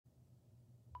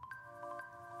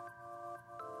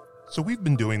So we've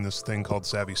been doing this thing called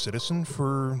Savvy Citizen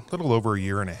for a little over a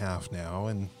year and a half now,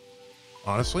 and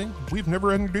honestly, we've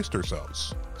never introduced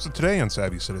ourselves. So today on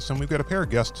Savvy Citizen, we've got a pair of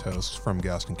guest hosts from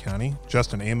Gaston County,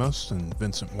 Justin Amos and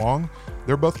Vincent Wong.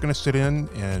 They're both going to sit in,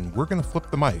 and we're going to flip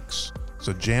the mics.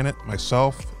 So Janet,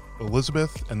 myself,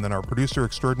 Elizabeth, and then our producer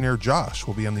extraordinaire, Josh,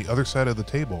 will be on the other side of the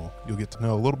table. You'll get to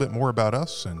know a little bit more about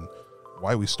us and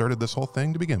why we started this whole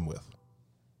thing to begin with.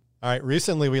 All right,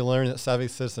 recently we learned that Savvy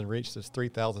Citizen reached its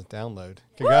 3,000th download.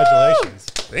 Congratulations.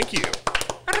 Thank you.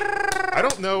 I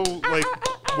don't know,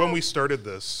 when we started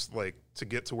this, to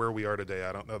get to where we are today,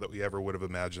 I don't know that we ever would have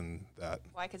imagined that.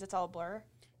 Why? Because it's all a blur?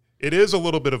 It is a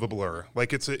little bit of a blur.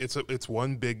 It's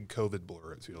one big COVID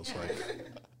blur, it feels like.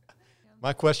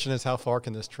 My question is, how far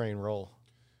can this train roll?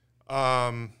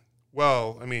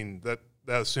 Well, I mean, that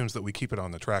assumes that we keep it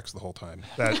on the tracks the whole time.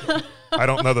 That I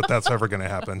don't know that that's ever going to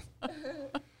happen.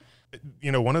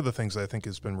 You know, one of the things I think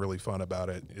has been really fun about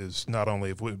it is not only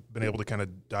have we been able to kind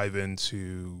of dive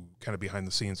into kind of behind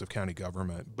the scenes of county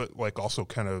government, but also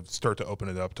kind of start to open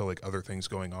it up to other things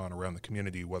going on around the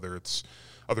community, whether it's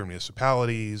other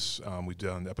municipalities. We've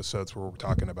done episodes where we're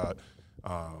talking about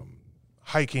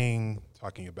hiking,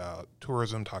 talking about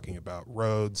tourism, talking about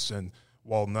roads. And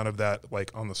while none of that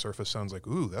on the surface sounds like,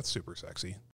 ooh, that's super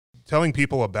sexy, telling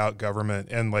people about government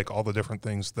and all the different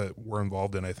things that we're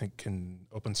involved in, I think can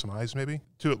open some eyes maybe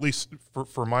to, at least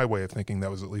for my way of thinking,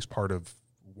 that was at least part of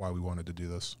why we wanted to do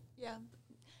this. Yeah.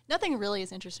 Nothing really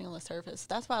is interesting on the surface.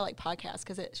 That's why I like podcasts,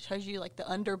 because it shows you the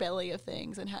underbelly of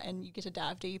things and you get to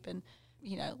dive deep and,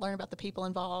 learn about the people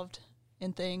involved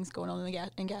in things going on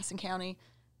in Gaston County.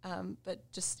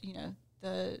 But just,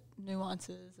 the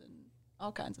nuances and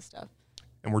all kinds of stuff.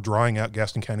 And we're drawing out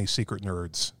Gaston County secret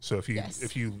nerds. So if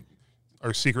you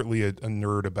are secretly a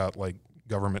nerd about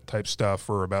government type stuff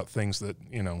or about things that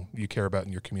you care about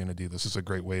in your community, this is a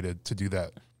great way to do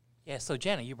that. Yeah. So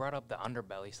Janet, you brought up the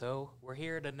underbelly. So we're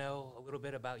here to know a little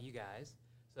bit about you guys.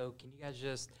 So can you guys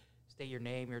just state your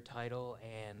name, your title,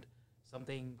 and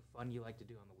something fun you like to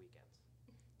do on the weekends?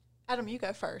 Adam, you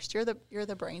go first. You're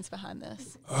the brains behind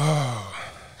this. Oh,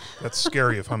 that's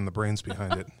scary if I'm the brains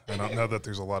behind it. I don't know that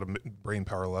there's a lot of brain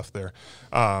power left there.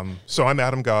 So I'm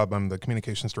Adam Gobb. I'm the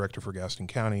communications director for Gaston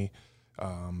County.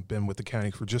 Been with the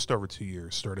county for just over 2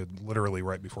 years. Started literally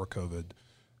right before COVID.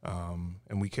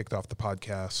 And we kicked off the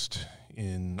podcast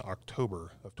in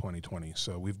October of 2020.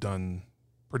 So we've done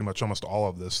pretty much almost all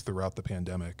of this throughout the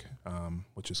pandemic,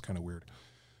 which is kind of weird.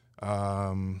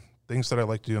 Things that I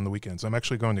like to do on the weekends. I'm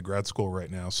actually going to grad school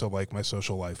right now, so my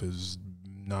social life is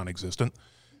non-existent.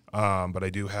 But I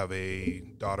do have a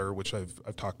daughter, which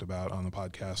I've talked about on the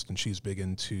podcast, and she's big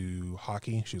into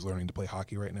hockey. She's learning to play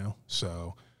hockey right now.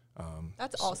 So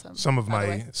that's awesome. Some of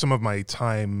my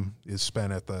time is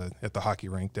spent at the hockey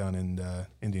rink down in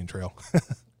Indian Trail.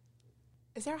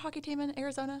 Is there a hockey team in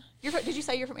Arizona? Did you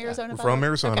say you're from Arizona? We're from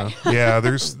Arizona. Okay. Yeah,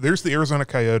 there's the Arizona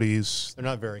Coyotes. They're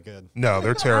not very good. No,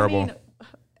 they're terrible.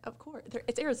 Of course.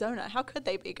 It's Arizona. How could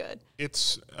they be good?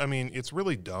 It's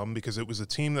really dumb because it was a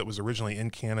team that was originally in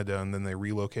Canada and then they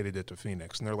relocated it to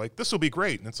Phoenix. And they're like, this will be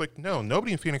great. And it's no,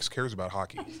 nobody in Phoenix cares about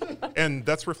hockey. And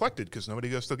that's reflected because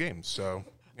nobody goes to the games. So,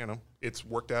 it's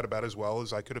worked out about as well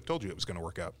as I could have told you it was going to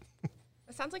work out.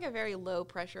 It sounds like a very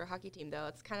low-pressure hockey team, though.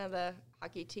 It's kind of the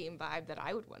hockey team vibe that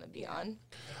I would want to be on.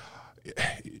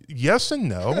 Yes and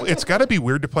no. It's got to be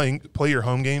weird to play your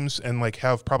home games and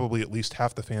have probably at least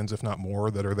half the fans, if not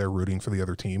more, that are there rooting for the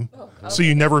other team. Oh, okay. So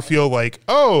you never feel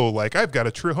I've got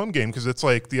a true home game because it's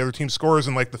the other team scores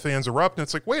and the fans erupt and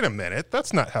it's wait a minute,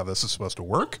 that's not how this is supposed to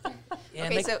work. Yeah,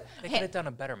 okay, they could have done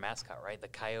a better mascot, right? The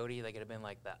coyote, they could have been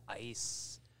the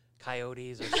ice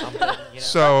coyotes or something.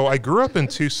 So I grew up in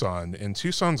Tucson, and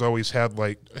Tucson's always had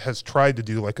has tried to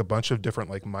do a bunch of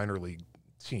different minor league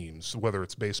teams, whether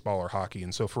it's baseball or hockey.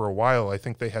 And so for a while, I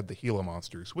think they had the Gila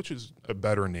Monsters, which is a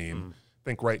better name. I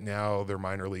think right now their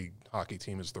minor league hockey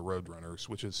team is the Roadrunners,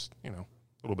 which is, a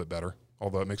little bit better.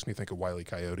 Although it makes me think of Wile E.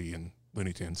 Coyote and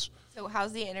Looney Tunes. So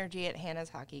how's the energy at Hannah's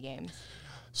hockey games?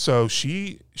 So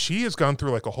she has gone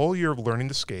through a whole year of learning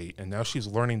to skate, and now she's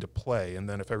learning to play. And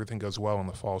then if everything goes well in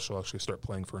the fall, she'll actually start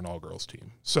playing for an all-girls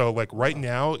team. So right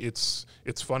now it's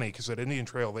funny because at Indian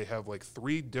Trail they have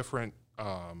 3 different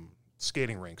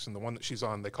skating rinks, and the one that she's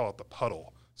on, they call it the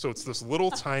Puddle. So it's this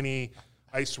little tiny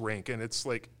ice rink, and it's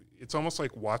almost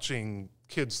like watching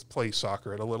kids play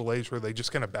soccer at a little age where they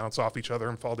just kind of bounce off each other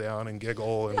and fall down and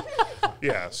giggle. And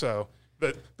yeah, so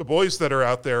the boys that are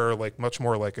out there are much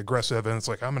more aggressive, and it's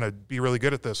I'm going to be really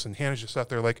good at this. And Hannah's just out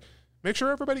there make sure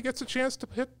everybody gets a chance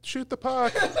to shoot the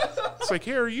puck. It's like,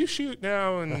 here, you shoot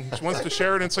now, and she wants to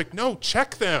share it, and it's like, no,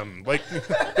 check them. Like,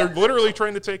 they're literally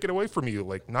trying to take it away from you.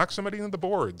 Like, knock somebody into the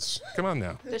boards. Come on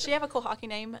now. Does she have a cool hockey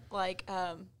name like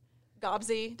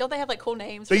Gobsy? Don't they have like cool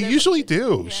names? They usually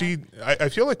do. Yeah. I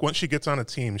feel like once she gets on a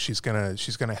team, she's gonna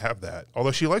have that.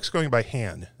 Although she likes going by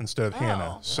Han instead of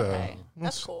Hannah. So okay.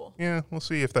 That's cool. Yeah, we'll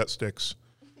see if that sticks.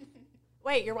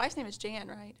 Wait, your wife's name is Jan,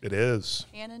 right? It is.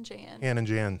 Ann and Jan. Han and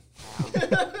Jan.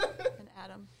 And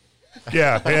Adam.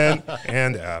 Yeah,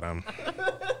 and Adam.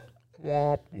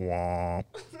 Womp womp.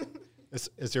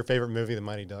 Is your favorite movie The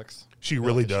Mighty Ducks? She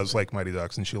really does like Mighty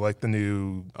Ducks, and she liked the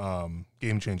new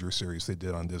Game Changer series they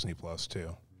did on Disney Plus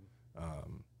too.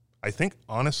 I think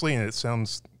honestly, and it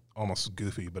sounds almost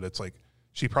goofy, but it's like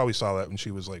she probably saw that when she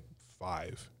was like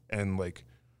 5, and like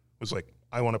was like,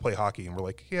 "I want to play hockey," and we're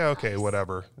like, "Yeah, okay,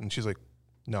 whatever." And she's like,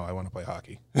 "No, I want to play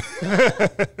hockey."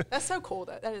 That's so cool.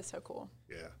 That is so cool.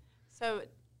 Yeah. So,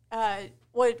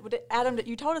 Adam?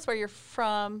 You told us where you're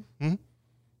from. Mm-hmm.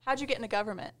 How'd you get into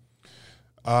government?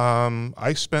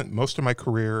 I spent most of my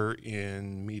career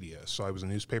in media. So I was a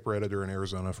newspaper editor in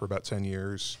Arizona for about 10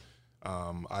 years.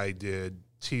 I did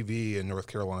TV in North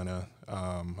Carolina.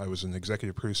 I was an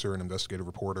executive producer and investigative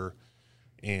reporter,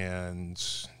 and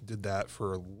did that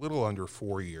for a little under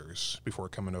 4 years before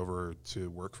coming over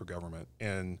to work for government.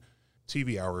 And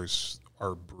TV hours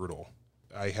are brutal.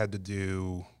 I had to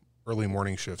do early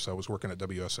morning shifts. I was working at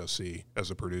WSSC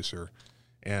as a producer,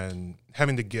 and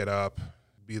having to get up,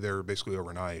 be there basically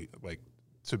overnight, like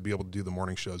to be able to do the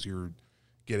morning shows. You're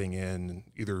getting in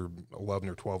either 11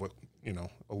 or 12,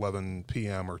 11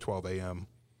 p.m. or 12 a.m.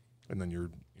 And then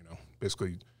you're,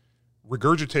 basically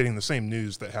regurgitating the same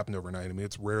news that happened overnight. I mean,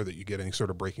 it's rare that you get any sort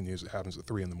of breaking news that happens at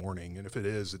 3 a.m. And if it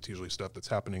is, it's usually stuff that's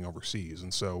happening overseas.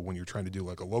 And so when you're trying to do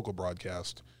like a local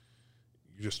broadcast,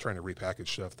 you're just trying to repackage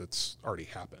stuff that's already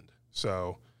happened.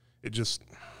 So it just,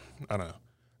 I don't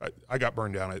know. I got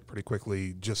burned down it pretty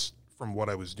quickly, just from what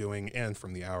I was doing and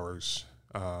from the hours.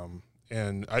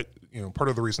 And I, part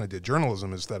of the reason I did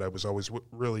journalism is that I was always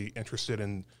really interested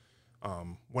in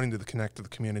wanting to connect to the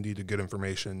community to get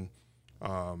information,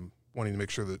 wanting to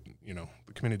make sure that,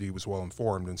 the community was well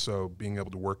informed. And so being able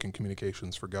to work in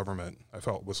communications for government, I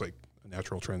felt was like a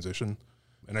natural transition.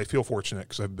 And I feel fortunate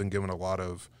because I've been given a lot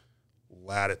of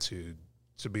latitude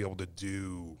to be able to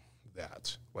do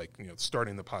that. Like,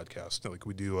 starting the podcast, like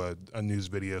we do a news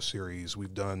video series.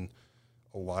 We've done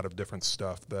a lot of different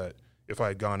stuff that if I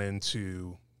had gone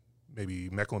into maybe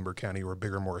Mecklenburg County or a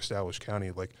bigger, more established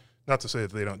county, like, not to say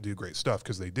that they don't do great stuff,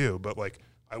 because they do, but like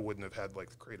I wouldn't have had like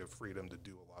the creative freedom to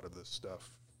do a lot of this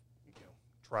stuff,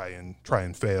 try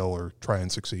and fail or try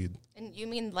and succeed. And you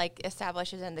mean like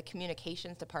establishes in the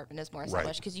communications department is more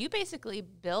established, because you basically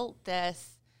built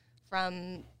this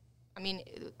from,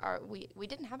 we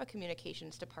didn't have a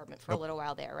communications department for a little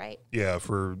while there, right? Yeah,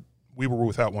 we were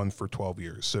without one for 12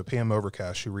 years. So Pam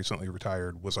Overcash, who recently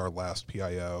retired, was our last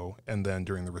PIO. And then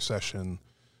during the recession,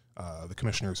 the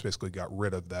commissioners basically got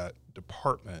rid of that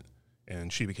department,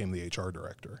 and she became the HR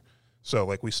director. So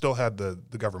like we still had the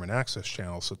government access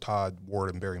channel. So Todd Ward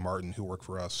and Barry Martin, who work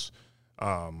for us,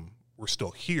 were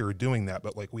still here doing that,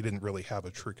 but like we didn't really have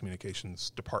a true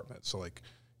communications department. So like,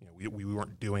 we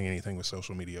weren't doing anything with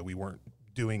social media. We weren't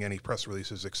doing any press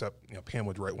releases, except Pam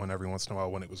would write one every once in a while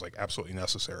when it was like absolutely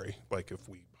necessary, like if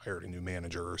we hired a new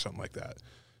manager or something like that.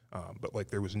 But like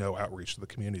there was no outreach to the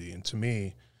community. And to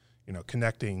me,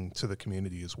 connecting to the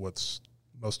community is what's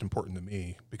most important to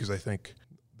me, because I think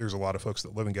there's a lot of folks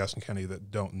that live in Gaston County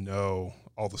that don't know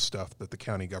all the stuff that the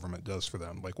county government does for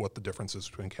them, like what the difference is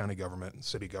between county government and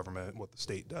city government, what the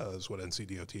state does, what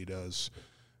NCDOT does.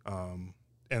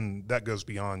 And that goes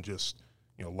beyond just,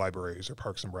 libraries or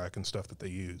Parks and Rec and stuff that they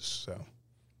use. So,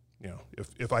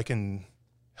 if I can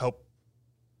help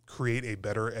create a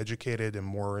better educated and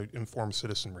more informed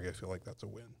citizenry, I feel like that's a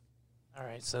win. All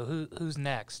right, so who's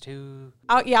next?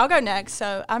 I'll go next.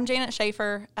 So I'm Janet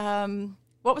Schaefer.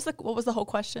 What was the whole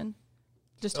question?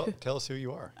 Just tell us who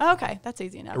you are. Oh, okay, that's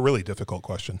easy enough. A really difficult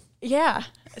question. Yeah.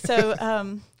 So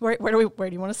where do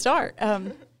you want to start?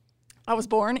 I was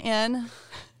born in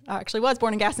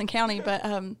Gaston County, but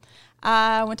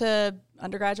I went to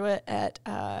undergraduate at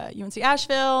UNC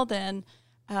Asheville, then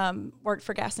worked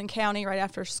for Gaston County right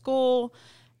after school,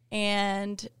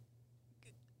 and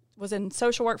was in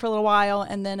social work for a little while,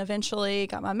 and then eventually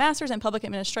got my master's in public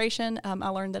administration. I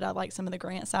learned that I liked some of the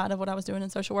grant side of what I was doing in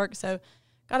social work, so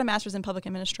got a master's in public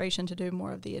administration to do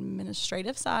more of the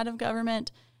administrative side of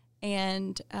government.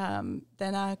 And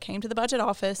then I came to the budget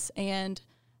office, and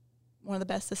one of the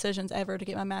best decisions ever to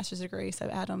get my master's degree. So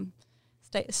Adam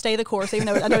stay the course, even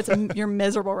though I know you're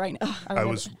miserable right now. I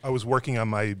was working on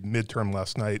my midterm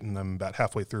last night, and I'm about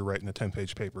halfway through writing a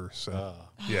 10-page paper. So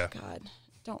yeah. Oh, God,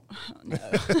 don't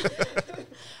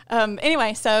no.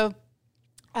 Anyway, so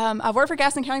I've worked for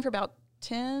Gaston County for about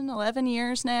 10, 11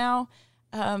 years now,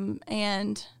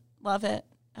 and love it.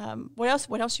 What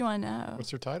else you want to know?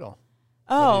 What's your title?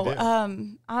 Oh, What do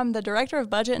you do? I'm the director of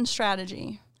budget and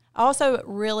strategy. I also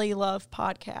really love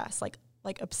podcasts, like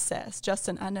obsessed.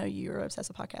 Justin, I know you're obsessed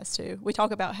with podcasts too. We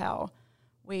talk about how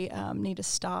we need to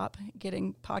stop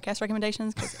getting podcast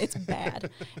recommendations because it's bad.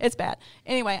 It's bad.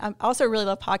 Anyway, I also really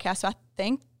love podcasts. So I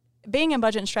think being in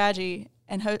budget and strategy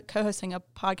and co-hosting a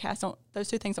podcast, those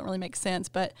two things don't really make sense.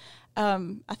 But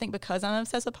I think because I'm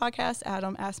obsessed with podcasts,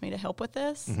 Adam asked me to help with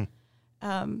this.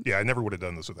 Mm-hmm. Yeah, I never would have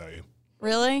done this without you.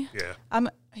 Really? Yeah. And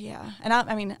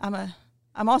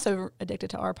I'm also addicted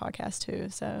to our podcast too.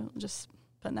 So just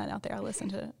putting that out there. I listen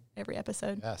to every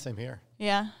episode. Yeah, same here.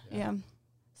 Yeah.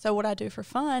 So what I do for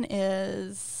fun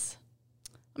is,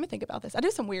 let me think about this. I do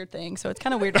some weird things, so it's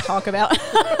kind of weird to talk about.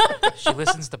 She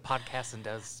listens to podcasts and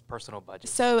does personal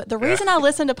budget. So the reason I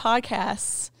listen to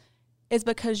podcasts is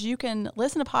because you can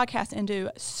listen to podcasts and do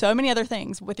so many other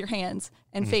things with your hands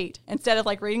and feet instead of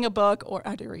like reading a book, or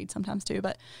I do read sometimes too,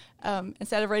 but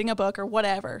instead of reading a book or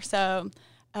whatever. So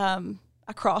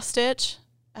I cross stitch,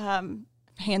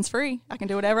 hands free. I can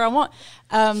do whatever I want.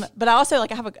 But I also I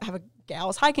have a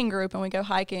gals hiking group, and we go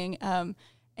hiking,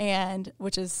 and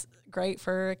which is great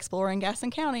for exploring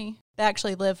Gaston County. They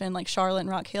actually live in like Charlotte and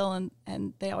Rock Hill,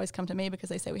 and they always come to me because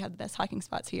they say we have the best hiking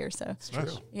spots here. So It's true.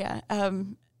 yeah.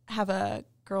 Have a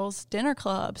girls' dinner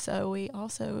club, so we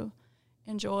also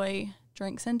enjoy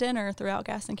drinks and dinner throughout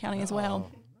Gaston County as well.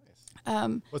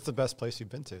 Nice. What's the best place you've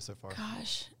been to so far?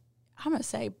 Gosh, I'm gonna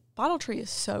say Bottle Tree is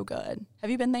so good. Have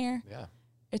you been there? Yeah,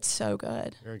 It's so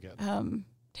good. very good.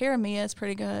 Terra Mia is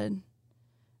pretty good.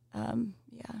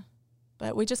 Yeah,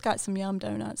 but we just got some Yum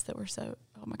donuts that were oh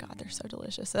my God, they're so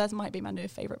delicious. So that might be my new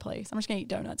favorite place. I'm just gonna eat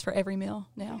donuts for every meal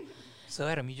now. So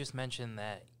Adam, you just mentioned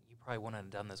that you probably wouldn't have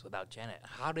done this without Janet.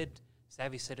 How did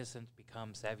Savvy Citizens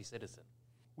become Savvy Citizen?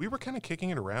 We were kind of kicking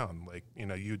it around. Like,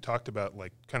 you talked about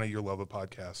like kind of your love of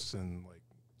podcasts, and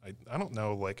like, I don't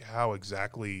know like how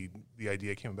exactly the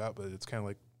idea came about, but it's kind of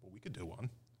like, well, we could do one.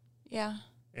 Yeah.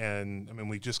 And I mean,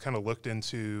 we just kind of looked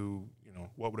into,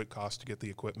 what would it cost to get the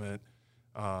equipment?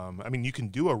 I mean, you can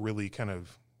do a really kind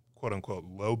of quote unquote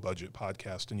low budget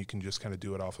podcast, and you can just kind of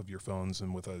do it off of your phones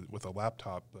and with a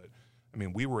laptop. But I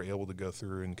mean, we were able to go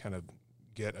through and kind of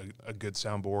get a good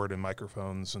soundboard and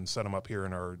microphones and set them up here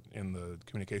in the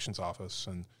communications office,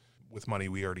 and with money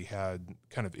we already had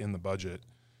kind of in the budget,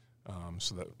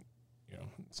 so that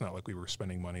it's not like we were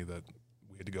spending money that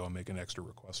we had to go and make an extra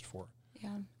request for.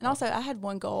 Yeah. And also, I had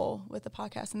one goal with the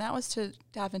podcast, and that was to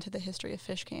dive into the history of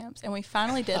fish camps. And we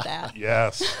finally did that.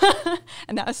 Yes.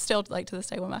 And that was still, to this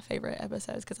day, one of my favorite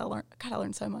episodes because I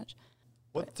learned so much.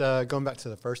 What going back to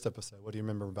the first episode, what do you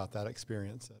remember about that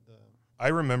experience? I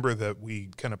remember that we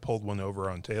kind of pulled one over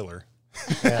on Taylor.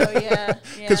 Oh, yeah.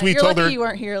 'Cause we You're told lucky her- you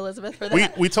weren't here, Elizabeth, for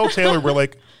that. We told Taylor,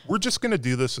 we're just going to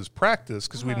do this as practice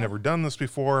because we've never done this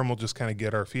before, and we'll just kind of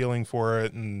get our feeling for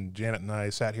it. And Janet and I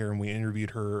sat here and we interviewed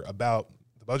her about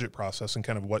the budget process and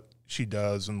kind of what she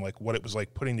does and like what it was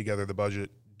like putting together the budget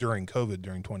during COVID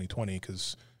during 2020.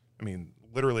 Because I mean,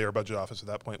 literally our budget office at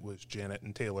that point was Janet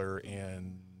and Taylor,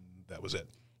 and that was it.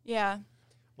 Yeah.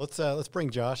 Let's bring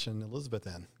Josh and Elizabeth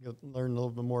in. You'll learn a little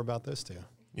bit more about this too.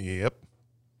 Yep.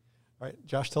 All right,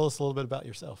 Josh, tell us a little bit about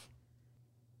yourself.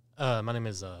 My name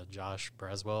is Josh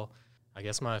Braswell. I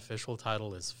guess my official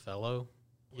title is fellow.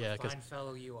 Yeah, because Fine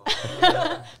fellow you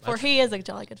are. For he is a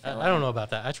jolly good fellow. I don't know about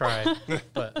that. I try.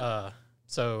 But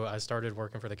so I started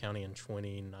working for the county in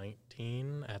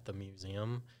 2019 at the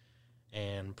museum.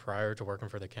 And prior to working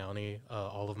for the county,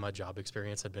 all of my job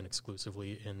experience had been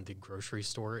exclusively in the grocery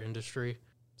store industry.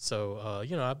 So,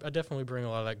 I definitely bring a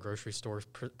lot of that grocery store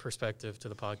perspective to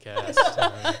the podcast.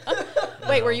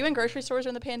 Wait, were you in grocery stores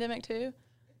during the pandemic too?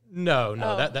 No,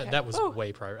 Oh, that okay. was Ooh.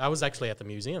 way prior. I was actually at the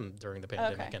museum during the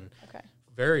pandemic, and Okay.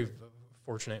 very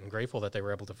fortunate and grateful that they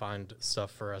were able to find stuff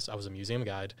for us. I was a museum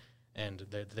guide, and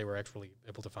they were actually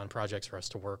able to find projects for us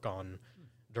to work on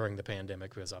during the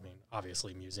pandemic because, I mean,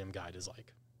 obviously museum guide is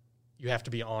like, you have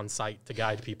to be on site to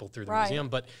guide people through the Right. museum,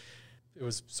 but it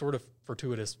was sort of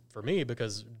fortuitous for me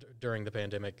because during the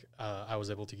pandemic, I was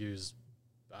able to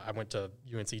I went to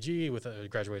UNCG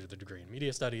graduated with a degree in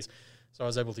media studies. So I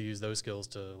was able to use those skills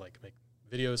to like make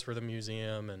videos for the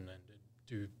museum and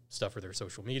do stuff for their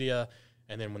social media.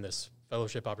 And then when this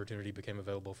fellowship opportunity became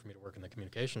available for me to work in the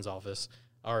communications office,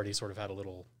 I already sort of had a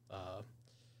little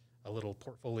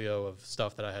portfolio of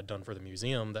stuff that I had done for the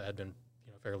museum that had been,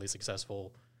 fairly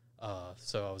successful.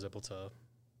 So I was able to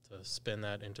spin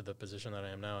that into the position that I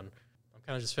am now, and I'm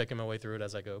kind of just faking my way through it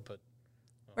as I go. But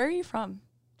Where are you from?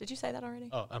 Did you say that already?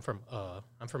 oh, I'm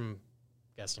from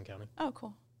Gaston County, Oh,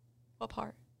 cool. What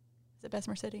part? Is it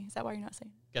Bessemer City? Is that why you're not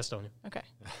saying? Gastonia. Okay.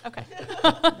 Okay.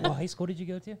 What high school did you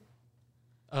go to?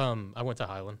 I went to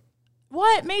Highland.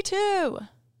 What? Me too.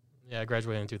 Yeah, I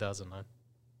graduated in 2009.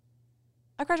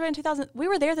 I graduated in 2000. We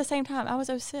were there at the same time. I was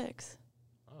 06.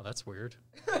 Oh, that's weird.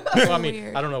 Well, I mean,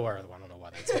 Weird. I don't know why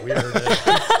that's weird.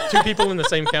 Two people in the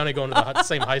same county going to the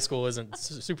same high school isn't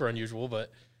super unusual,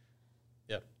 but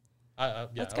yeah. Yeah,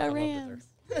 Let's I go loved it Rams.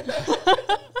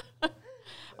 there.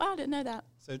 Wow, I didn't know that.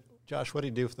 So, Josh, what do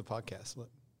you do for the podcast? What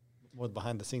more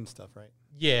behind the scenes stuff, right?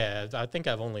 Yeah, I think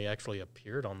I've only actually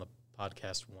appeared on the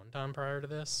podcast one time prior to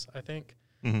this, I think.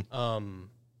 Mhm.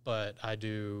 But I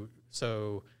do,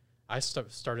 so I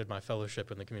started my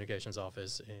fellowship in the communications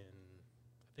office in,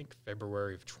 I think,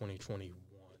 February of 2021.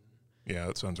 Yeah,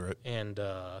 that sounds right. And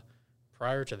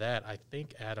prior to that, I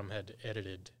think Adam had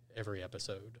edited every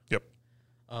episode. Yep.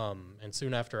 And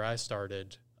soon after I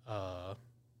started,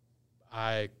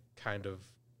 I kind of,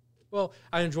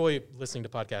 I enjoy listening to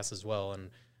podcasts as well,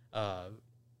 and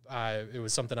it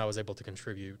was something I was able to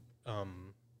contribute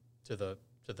to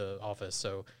the office.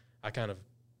 So I kind of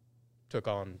took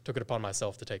it upon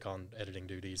myself to take on editing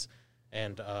duties,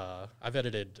 and I've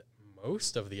edited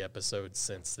most of the episodes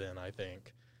since then. I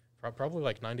think probably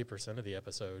like 90% of the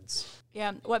episodes.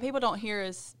 Yeah, what people don't hear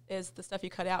is the stuff you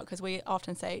cut out, because we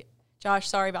often say, Josh,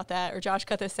 sorry about that, or Josh,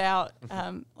 cut this out,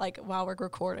 like while we're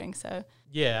recording. So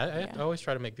Yeah, I always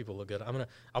try to make people look good.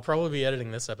 I'll probably be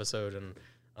editing this episode, and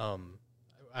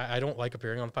I don't like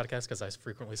appearing on the podcast because I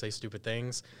frequently say stupid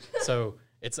things. So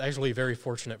it's actually very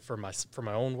fortunate for my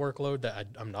own workload that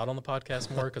I'm not on the podcast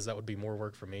more, because that would be more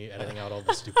work for me, editing out all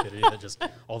the stupidity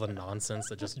all the nonsense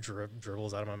that just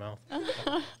dribbles out of my mouth.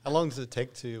 How long does it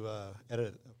take to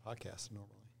edit a podcast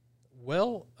normally?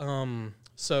 Well,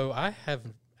 so I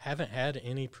haven't had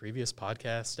any previous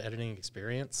podcast editing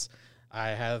experience.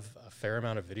 I have a fair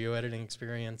amount of video editing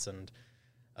experience, and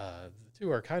the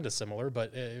two are kind of similar,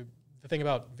 but the thing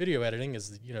about video editing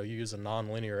is, you use a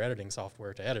non-linear editing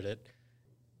software to edit it.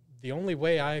 The only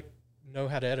way I know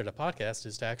how to edit a podcast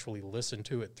is to actually listen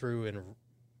to it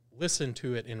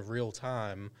in real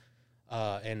time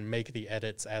and make the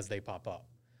edits as they pop up,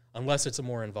 unless it's a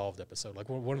more involved episode. Like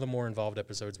one of the more involved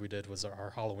episodes we did was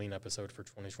our Halloween episode for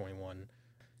 2021.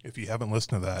 If you haven't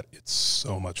listened to that, it's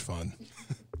so much fun.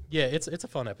 Yeah, it's a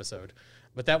fun episode,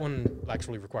 but that one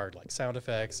actually required like sound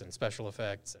effects and special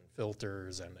effects and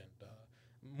filters and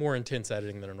more intense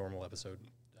editing than a normal episode.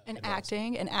 and involves.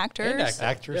 acting and actors.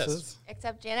 Actresses.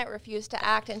 Except Janet refused to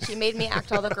act, and she made me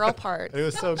act all the girl parts. It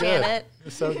was so good. Janet. It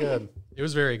was so good. It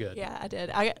was very good. Yeah, I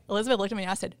did. Elizabeth looked at me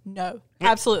and I said, no,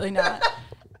 absolutely not.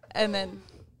 And then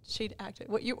she acted.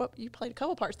 You played a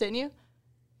couple parts, didn't you?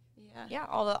 Yeah,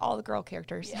 all the girl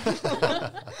characters.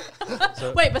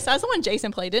 Wait, besides the one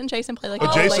Jason played, didn't Jason play like a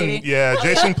old Jason, lady? yeah,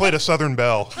 Jason played a Southern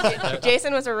Belle.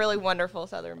 Jason was a really wonderful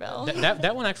Southern Belle.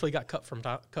 That one actually got cut for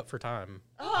time.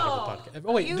 out of the podcast.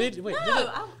 Oh wait,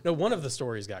 no, one of the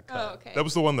stories got cut. Oh, okay. That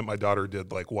was the one that my daughter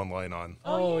did like one line on.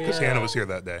 Oh yeah. Because Hannah was here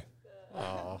that day.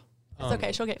 Oh. It's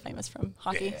okay. She'll get famous from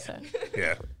hockey. So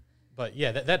Yeah. But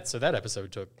yeah, that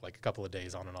episode took like a couple of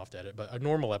days on and off to edit. But a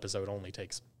normal episode only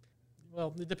takes,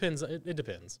 well, it depends. It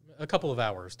depends. A couple of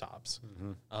hours tops.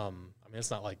 Mm-hmm. I mean,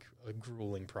 it's not like a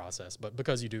grueling process, but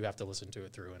because you do have to listen to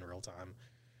it through in real time,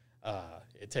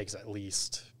 it takes at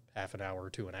least half an hour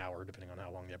to an hour, depending on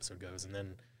how long the episode goes, and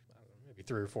then I don't know, maybe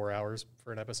 3 or 4 hours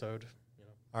for an episode. You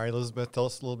know. All right, Elizabeth, tell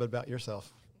us a little bit about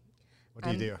yourself. What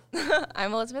do you do?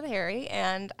 I'm Elizabeth Harry,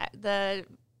 and the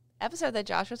episode that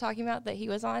Josh was talking about that he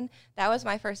was on, that was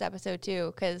my first episode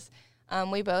too, because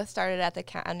we both started at the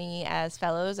county as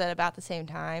fellows at about the same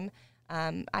time.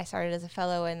 I started as a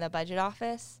fellow in the budget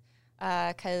office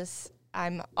because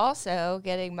I'm also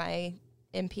getting my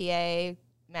MPA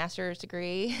master's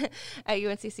degree at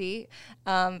UNCC.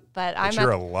 But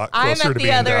you're a lot closer to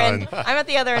being done. I'm at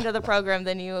the other end of the program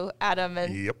than you, Adam,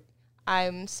 and Yep.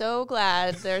 I'm so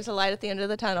glad there's a light at the end of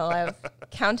the tunnel. I'm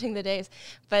counting the days.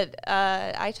 But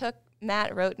I took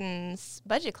Matt Roten's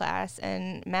budget class,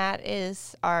 and Matt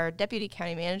is our deputy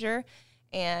county manager,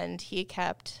 and he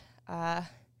kept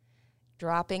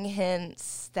dropping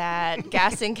hints that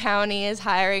Gaston County is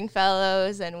hiring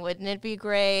fellows, and wouldn't it be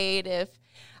great if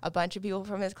a bunch of people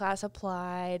from his class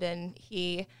applied. And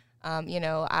he,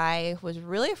 I was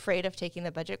really afraid of taking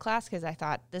the budget class because I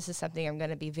thought this is something I'm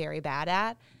going to be very bad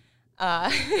at.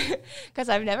 Because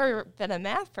I've never been a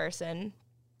math person,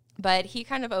 but he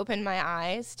kind of opened my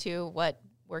eyes to what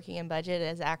working in budget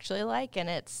is actually like, and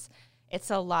it's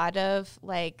a lot of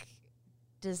like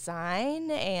design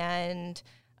and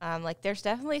like there's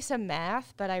definitely some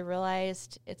math, but I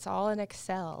realized it's all in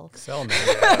Excel. Excel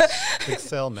math.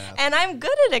 Excel math. And I'm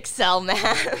good at Excel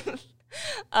math.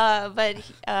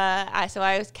 So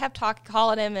I kept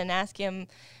calling him and asking him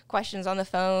questions on the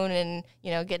phone and,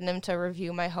 you know, getting him to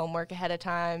review my homework ahead of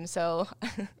time so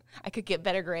I could get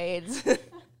better grades.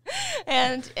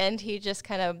 and he just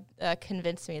kind of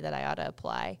convinced me that I ought to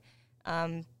apply.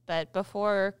 But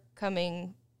before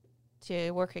coming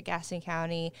to work at Gaston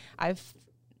County, I'm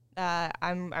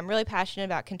really passionate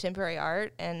about contemporary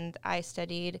art, and I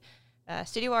studied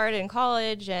studio art in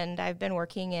college, and I've been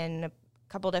working in a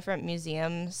couple different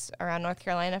museums around North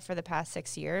Carolina for the past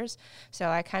 6 years. So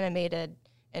I kind of made an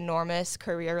enormous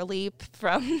career leap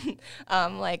from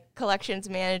like collections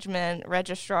management,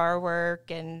 registrar work,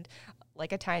 and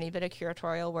like a tiny bit of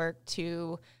curatorial work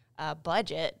to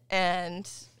budget. And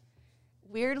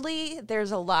weirdly,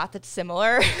 there's a lot that's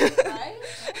similar. Right?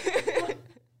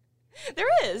 There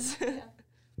is. Yeah.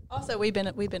 Also, we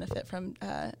benefit from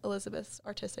Elizabeth's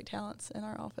artistic talents in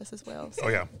our office as well. So. Oh,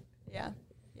 yeah.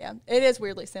 Yeah. It is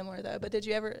weirdly similar, though. But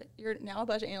you're now a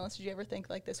budget analyst. Did you ever think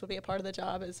like this would be a part of the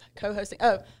job as co-hosting?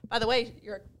 Oh, by the way,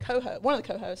 you're one of the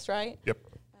co-hosts, right? Yep.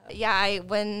 Yeah,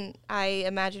 when I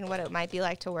imagined what it might be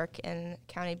like to work in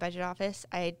county budget office,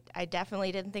 I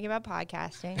definitely didn't think about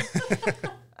podcasting.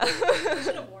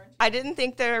 I didn't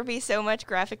think there would be so much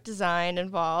graphic design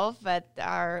involved, but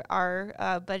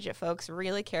our budget folks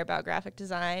really care about graphic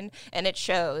design, and it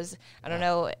shows. I don't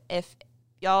know if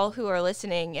y'all who are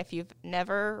listening, if you've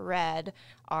never read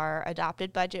our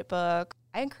adopted budget book,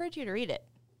 I encourage you to read it.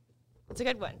 It's a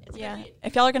good one. It's a good read.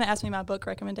 If y'all are going to ask me my book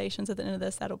recommendations at the end of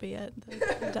this, that'll be it.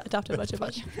 The adopted budget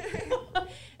book.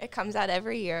 It comes out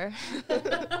every year.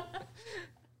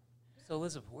 So,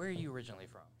 Elizabeth, where are you originally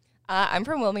from? I'm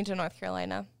from Wilmington, North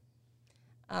Carolina.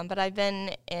 But I've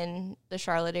been in the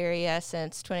Charlotte area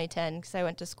since 2010 because I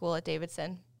went to school at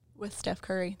Davidson. With Steph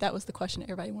Curry. That was the question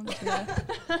everybody wanted to know.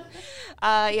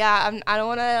 I don't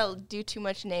want to do too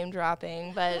much name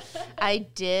dropping, but I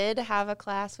did have a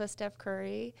class with Steph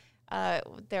Curry.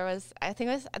 There was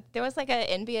like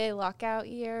an NBA lockout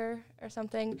year or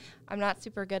something. I'm not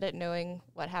super good at knowing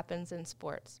what happens in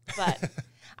sports, but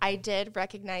I did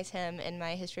recognize him in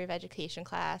my history of education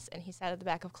class, and he sat at the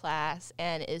back of class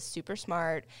and is super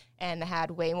smart and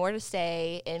had way more to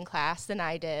say in class than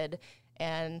I did.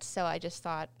 And so I just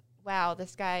thought, wow,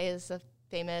 this guy is a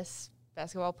famous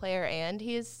basketball player and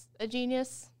he's a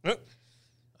genius.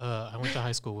 I went to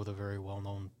high school with a very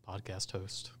well-known podcast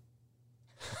host.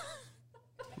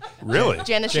 Really?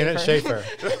 Janet Schaefer.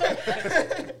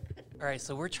 All right,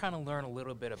 so we're trying to learn a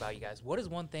little bit about you guys. What is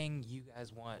one thing you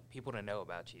guys want people to know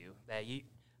about you? That you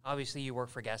obviously you work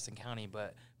for Gaston County,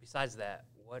 but besides that,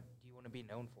 what do you want to be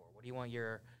known for? What do you want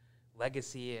your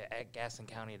legacy at Gaston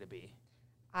County to be?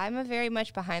 I'm a very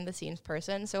much behind-the-scenes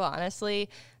person, so honestly,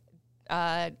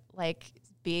 like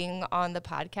being on the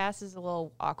podcast is a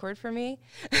little awkward for me.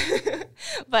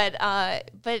 but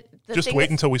just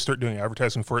wait until we start doing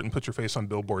advertising for it and put your face on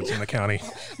billboards in the county.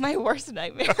 My worst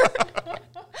nightmare.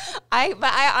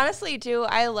 I honestly do.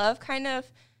 I love kind of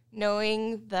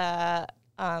knowing the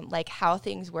like how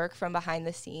things work from behind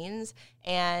the scenes,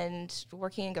 and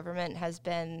working in government has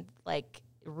been like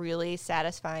really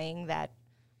satisfying that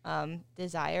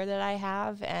desire that I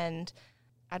have. And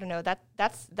I don't know,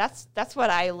 that's what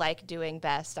I like doing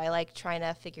best. I like trying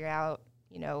to figure out,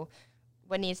 you know,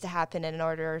 what needs to happen in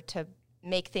order to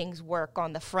make things work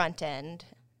on the front end.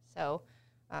 So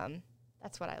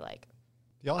that's what I like.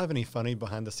 Do y'all have any funny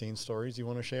behind-the-scenes stories you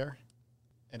want to share?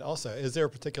 And also, is there a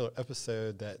particular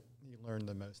episode that you learned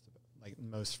the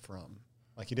most from?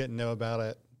 Like you didn't know about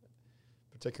it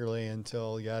particularly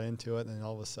until you got into it, and then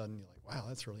all of a sudden you're like, wow,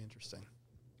 that's really interesting.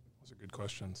 Those are good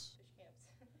questions.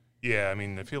 Yeah, I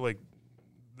mean, I feel like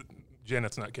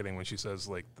Janet's not kidding when she says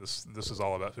like this is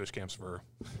all about fish camps for her.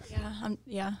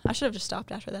 Yeah, I should have just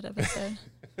stopped after that episode.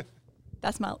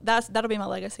 That'll be my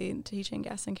legacy, teaching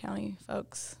Gaston County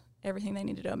folks everything they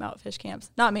need to know about fish camps.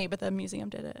 Not me, but the museum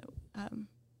did it.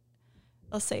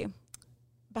 Let's see.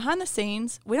 Behind the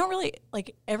scenes, we don't really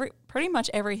like pretty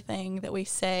much everything that we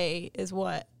say is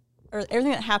or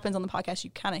everything that happens on the podcast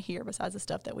you kind of hear, besides the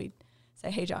stuff that we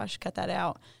say, hey Josh, cut that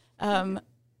out.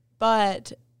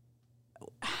 But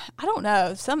I don't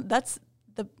know.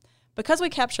 Because we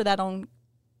capture that on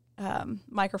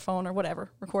microphone or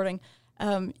whatever recording.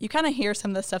 You kind of hear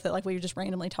some of the stuff that like we just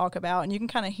randomly talk about, and you can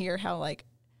kind of hear how like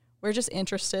we're just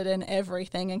interested in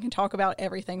everything and can talk about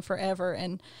everything forever.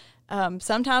 And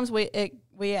sometimes we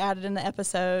add it in the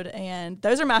episode, and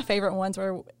those are my favorite ones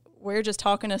where we're just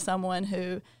talking to someone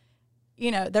who,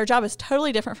 you know, their job is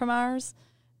totally different from ours.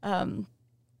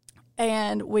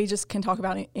 And we just can talk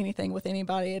about anything with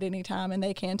anybody at any time, and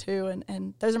they can too.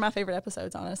 And those are my favorite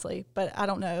episodes, honestly. But I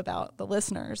don't know about the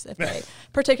listeners if they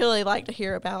particularly like to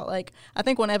hear about, like, I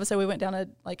think one episode we went down a,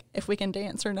 like, if we can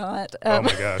dance or not. Oh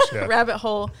my gosh, yeah. Rabbit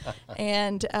hole.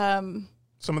 And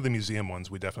some of the museum ones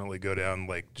we definitely go down,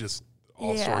 like, just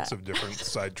all sorts of different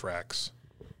side tracks.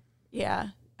 Yeah.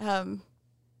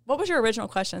 What was your original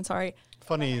question? Sorry.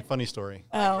 Funny story.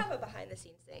 I have a behind the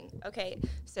scenes thing. Okay,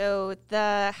 so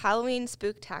the Halloween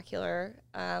Spooktacular,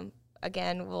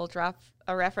 again, we'll drop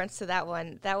a reference to that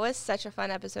one. That was such a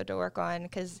fun episode to work on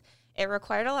because it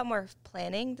required a lot more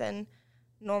planning than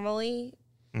normally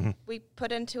we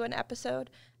put into an episode.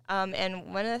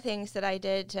 And one of the things that I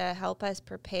did to help us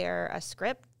prepare a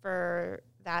script for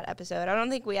that episode, I don't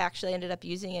think we actually ended up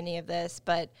using any of this,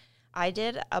 but I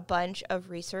did a bunch of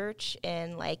research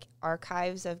in, like,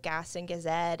 archives of Gaston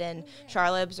Gazette and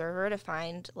Charlotte Observer to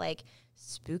find, like,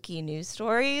 spooky news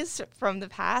stories from the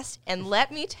past. And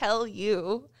let me tell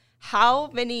you how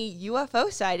many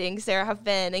UFO sightings there have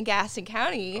been in Gaston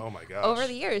County over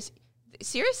the years.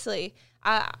 Seriously,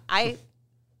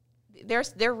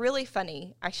 they're really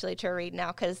funny, actually, to read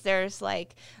now, because there's,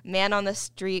 like, man on the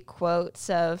street quotes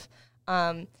of,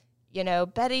 you know,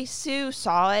 Betty Sue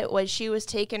saw it when she was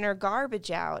taking her garbage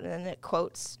out. And then it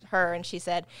quotes her, and she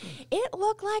said, "It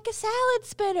looked like a salad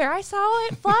spinner. I saw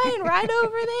it flying right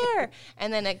over there."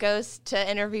 And then it goes to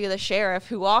interview the sheriff,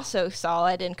 who also saw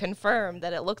it and confirmed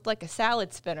that it looked like a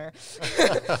salad spinner.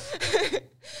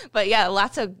 But yeah,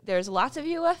 there's lots of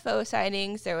UFO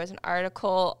sightings. There was an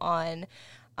article on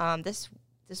this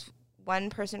one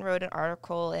person wrote an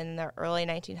article in the early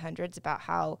 1900s about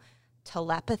how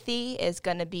telepathy is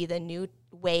going to be the new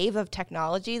wave of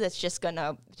technology that's just going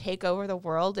to take over the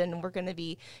world, and we're going to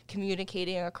be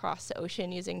communicating across the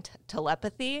ocean using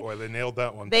telepathy. Boy, they nailed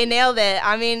that one. They nailed it.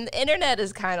 I mean, the internet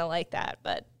is kind of like that,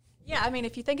 but yeah, I mean,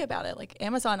 if you think about it, like,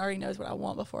 Amazon already knows what I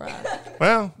want before I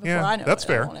know that's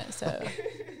fair. I want it, so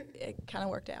it kind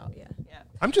of worked out. Yeah.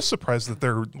 I'm just surprised that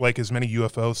there, like, as many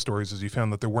UFO stories as you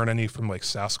found, that there weren't any from, like,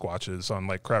 Sasquatches on,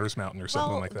 like, Crowder's Mountain or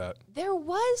something like that. There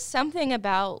was something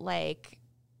about, like,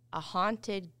 a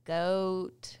haunted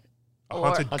goat. A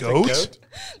haunted goat?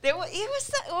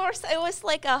 It was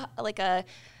like a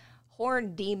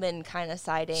horned demon kind of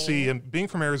sighting. See, and being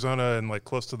from Arizona and, like,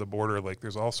 close to the border, like,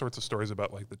 there's all sorts of stories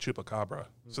about, like, the chupacabra.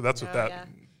 So that's what that. Yeah.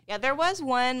 Yeah, there was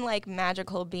one, like,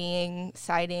 magical being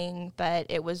sighting, but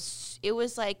it was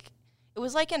like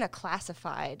in a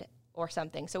classified or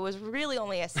something. So it was really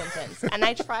only a sentence. And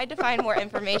I tried to find more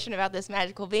information about this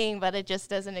magical being, but it just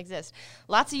doesn't exist.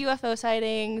 Lots of UFO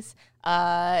sightings,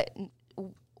 a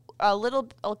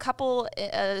couple,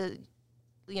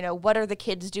 you know, what are the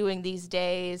kids doing these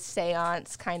days,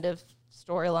 seance kind of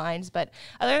storylines. But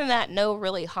other than that, no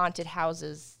really haunted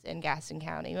houses in Gaston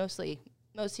County, mostly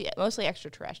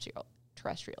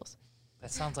extraterrestrials. That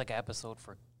sounds like an episode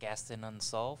for Gaston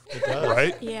Unsolved. It does.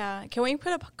 Right? Yeah. Can we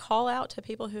put a call out to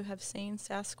people who have seen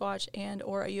Sasquatch and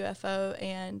or a UFO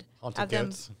and Haunted have them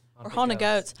goats. or haunted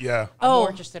goats? Yeah. I'm more Oh,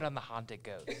 interested on the haunted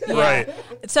goats. yeah. Right.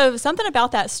 So something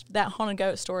about that haunted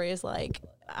goat story is, like,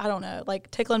 I don't know,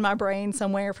 like, tickling my brain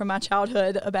somewhere from my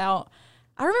childhood about.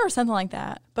 I remember something like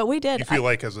that, but we did. You feel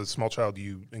like as a small child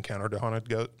you encountered a haunted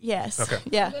goat? Yes. Okay.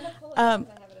 Yeah.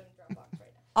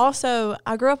 Also,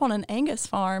 I grew up on an Angus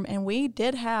farm, and we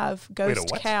did have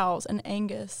ghost what? cows, an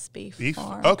Angus beef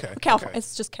farm. Okay, Cow okay. farm.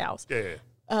 It's just cows. Yeah.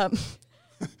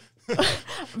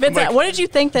 Vincent, like- what did you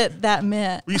think that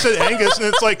meant? You said Angus, and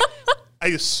it's like, I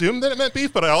assumed that it meant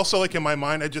beef, but I also, like, in my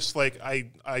mind, I just, like,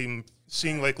 I'm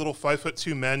seeing, like, little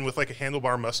 5'2" men with, like, a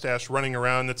handlebar mustache running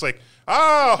around. It's like,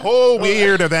 whole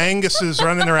weird of Angus's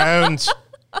running around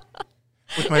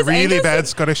with my really Angus bad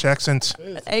Scottish accent.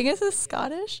 Angus is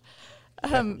Scottish.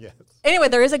 Yes. Anyway,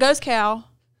 there is a ghost cow.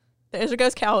 There is a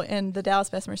ghost cow in the Dallas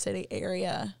Bessemer City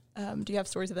area. Do you have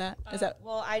stories of that? Is that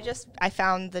Well, I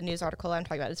found the news article I'm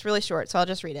talking about. It's really short, so I'll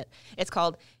just read it. It's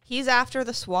called "He's After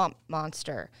the Swamp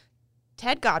Monster."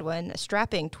 Ted Godwin, a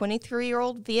strapping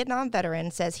 23-year-old Vietnam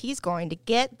veteran, says he's going to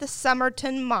get the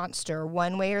Somerton monster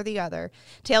one way or the other.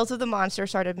 Tales of the monster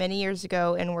started many years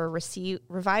ago and were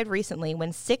revived recently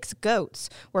when 6 goats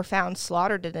were found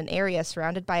slaughtered in an area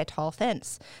surrounded by a tall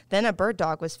fence. Then a bird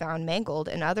dog was found mangled,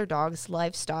 and other dogs'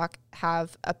 livestock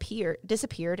have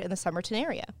disappeared in the Somerton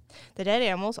area. The dead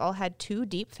animals all had 2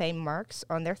 deep fang marks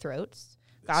on their throats.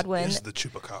 Godwin, This is the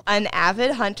chupacabra. an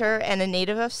avid hunter and a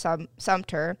native of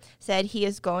Sumter, said he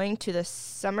is going to the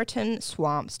Somerton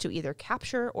swamps to either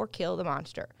capture or kill the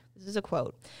monster. This This is a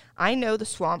quote. "I know the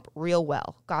swamp real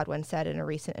well," Godwin said in a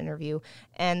recent interview,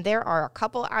 "and there are a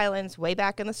couple islands way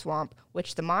back in the swamp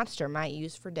which the monster might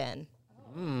use for den."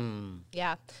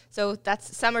 Yeah. So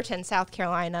that's Summerton, South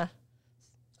Carolina.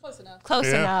 Close enough. Close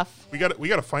enough. We got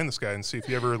to find this guy and see if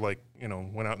he ever went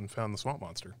out and found the swamp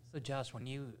monster. So Josh, when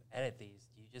you edit these,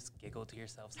 do you just giggle to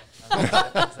yourself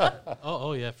sometimes?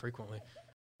 Oh yeah, frequently.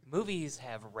 Movies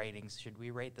have ratings. Should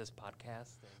we rate this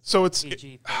podcast? So it's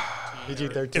PG-13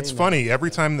 PG-13. It's funny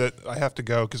every time that I have to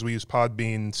go because we use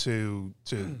Podbean to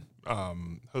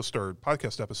host our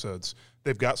podcast episodes.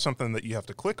 They've got something that you have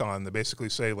to click on that basically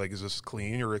say like, is this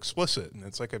clean or explicit? And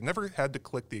it's like I've never had to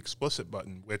click the explicit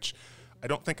button, which I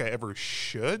don't think I ever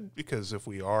should, because if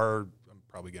we are, I'm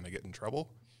probably going to get in trouble.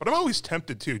 But I'm always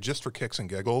tempted to, just for kicks and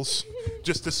giggles,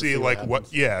 just to see like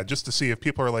just to see if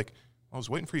people are like, I was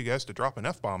waiting for you guys to drop an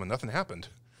F-bomb and nothing happened.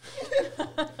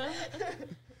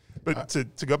 But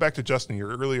to go back to Justin, your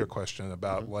earlier question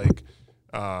about like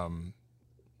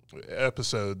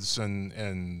episodes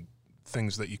and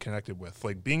things that you connected with,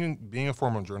 like being a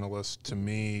former journalist, to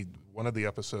me, one of the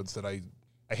episodes that I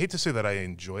hate to say that I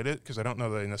enjoyed it, because I don't know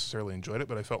that I necessarily enjoyed it,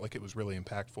 but I felt like it was really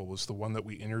impactful, was the one that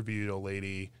we interviewed a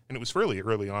lady, and it was fairly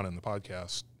early on in the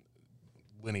podcast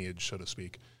lineage, so to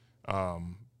speak,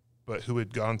 but who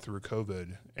had gone through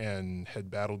COVID and had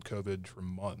battled COVID for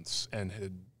months and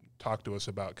had talked to us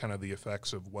about kind of the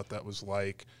effects of what that was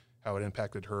like, how it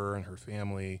impacted her and her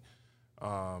family,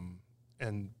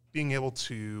 and being able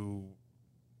to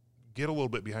get a little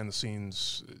bit behind the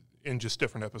scenes in just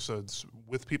different episodes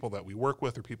with people that we work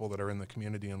with or people that are in the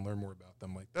community and learn more about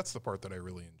them. Like, that's the part that I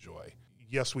really enjoy.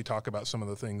 Yes, we talk about some of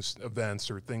the things, events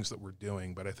or things that we're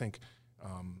doing, but I think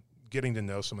getting to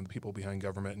know some of the people behind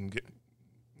government and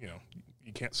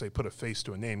you can't say put a face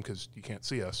to a name because you can't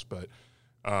see us, but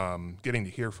getting to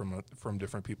hear from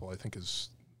different people, I think is,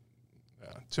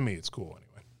 to me, it's cool anyway.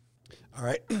 All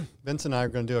right. Vince and I are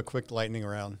going to do a quick lightning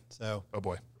round. So, Oh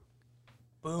boy,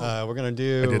 Boom. we're going to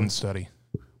I do, didn't study.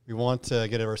 we want to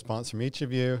get a response from each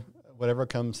of you, whatever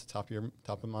comes top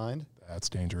of mind. That's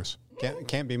dangerous.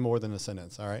 Can't be more than a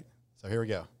sentence. All right. So here we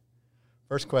go.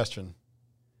 First question.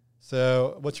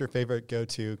 So what's your favorite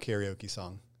go-to karaoke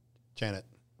song? Janet.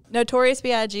 Notorious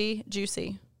B.I.G.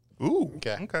 Juicy. Ooh,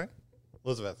 Okay.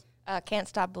 Elizabeth. Can't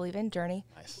Stop Believing, Journey.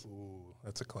 Nice. Ooh,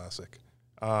 that's a classic.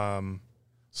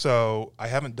 So I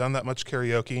haven't done that much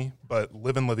karaoke, but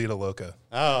Livin' La Vida Loca.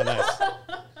 Oh, nice.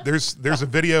 There's a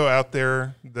video out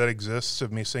there that exists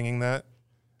of me singing that.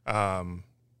 I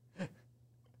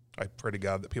pray to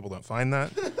God that people don't find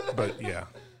that, but yeah.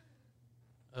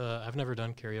 I've never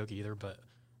done karaoke either, but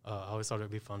I always thought it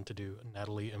would be fun to do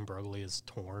Natalie Imbroglia's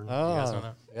Torn. Oh, you guys know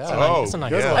that? yeah. It's a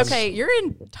nice yes. song. Okay, you're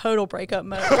in total breakup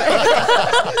mode.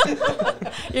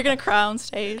 Right? You're gonna cry on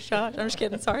stage, Josh. I'm just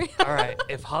kidding. Sorry. All right.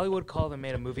 If Hollywood called and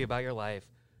made a movie about your life,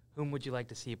 whom would you like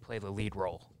to see play the lead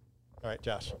role? All right,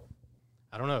 Josh.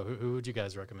 I don't know. Who would you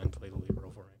guys recommend play the lead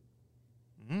role for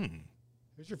me?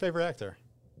 Who's your favorite actor?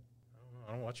 I don't know.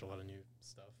 I don't watch a lot of new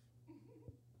stuff.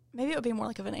 Maybe it would be more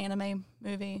like of an anime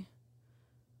movie.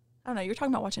 I don't know. You were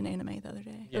talking about watching anime the other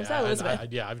day. Or was that Elizabeth? I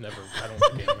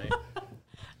don't like anime.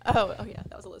 oh yeah,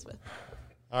 that was Elizabeth.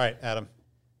 All right, Adam.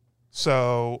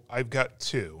 So I've got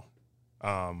two.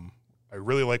 I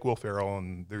really like Will Ferrell,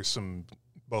 and there's some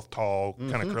both tall,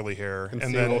 kind of curly hair. Can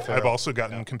And see then Will I've Ferrell. also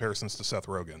gotten comparisons to Seth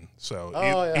Rogen. So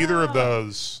Oh, yeah. either of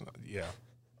those, yeah.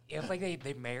 If like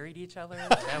they married each other.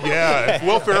 Yeah, if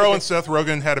Will Ferrell and Seth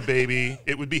Rogen had a baby,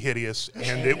 it would be hideous,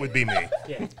 and it would be me.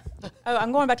 Yeah. Oh,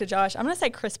 I'm going back to Josh. I'm gonna say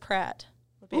Chris Pratt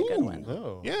would be a good one.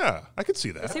 Oh. Yeah, I could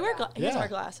see Does that. he wear he does Yeah. wear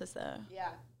glasses though? Yeah.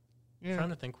 I'm trying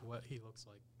to think what he looks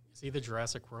like. Is he the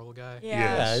Jurassic World guy?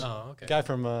 Yeah. Yeah. Oh, okay. Guy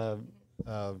from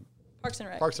Parks and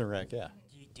Rec. Parks and Rec, yeah.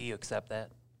 Do you accept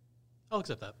that? I'll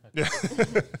accept that. Yeah.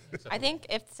 I think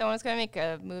if someone's going to make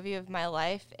a movie of my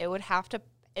life, it would have to.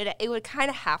 It would kind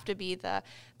of have to be the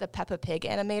Peppa Pig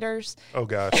animators. Oh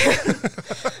gosh.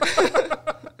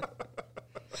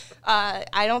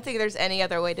 I don't think there's any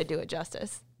other way to do it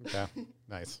justice. Okay.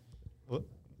 Nice.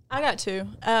 I got two.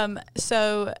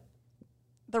 So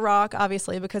The Rock,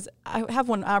 obviously, because I have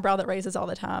one eyebrow that raises all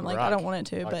the time. Like I Rock. don't want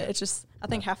it to, but Okay. it's just I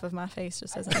think half of my face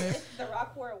just doesn't move. The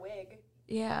Rock wore a wig.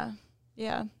 Yeah,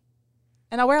 yeah.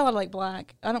 And I wear a lot of like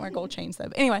black. I don't wear gold chains though.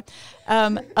 But anyway,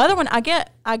 other one I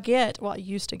get. Well, I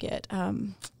used to get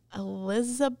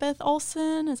Elizabeth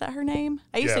Olsen. Is that her name?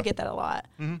 I used Yeah. to get that a lot.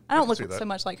 Mhm, I don't can look see that. so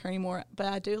much like her anymore, but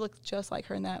I do look just like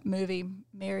her in that movie,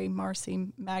 Mary, Marcy,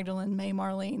 Magdalene, May,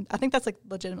 Marlene. I think that's like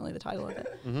legitimately the title of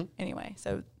it. Anyway,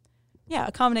 so yeah,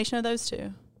 a combination of those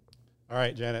two. All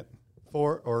right, Janet.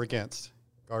 For or against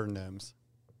garden gnomes?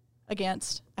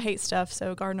 Against, I hate stuff,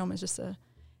 so garden gnome is just a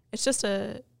It's just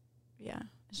a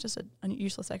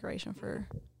useless decoration for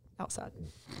outside.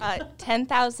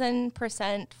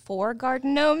 10,000% for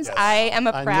garden gnomes. Yes. I am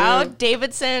a I proud knew.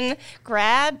 Davidson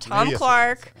grad, Tom Yes.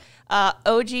 Clark,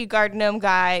 OG garden gnome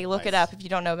guy. Look it Nice. up if you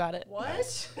don't know about it.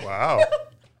 What? Wow.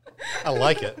 I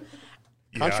like it.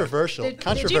 Yeah. Controversial.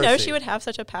 Did you know she would have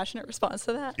such a passionate response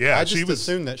to that? Yeah, I she just was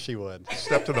assumed that she would.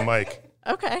 step to the mic.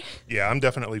 Okay. Yeah, I'm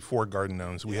definitely for garden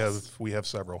gnomes. We have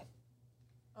several.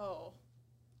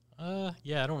 Oh.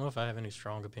 Yeah, I don't know if I have any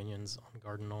strong opinions on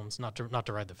garden gnomes. Not to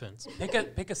ride the fence.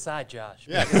 Pick a side, Josh.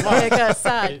 Yeah, come on. Pick a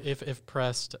side. If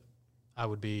pressed, I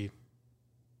would be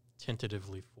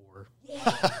tentatively for.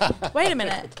 Wait a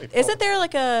minute. Isn't there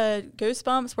like a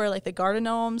Goosebumps where like the garden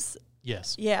gnomes?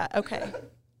 Yes. Yeah. Okay.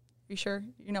 You sure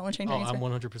you don't want to change Oh, your answer? I'm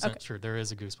 100% sure there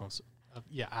is a Goosebumps.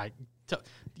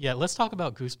 Let's talk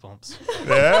about Goosebumps.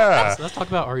 Yeah. Let's talk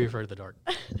about Are You Afraid of the Dark?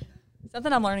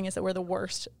 Something I'm learning is that we're the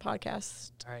worst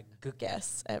podcast All right, good.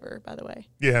 guests ever. By the way.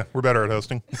 Yeah, we're better at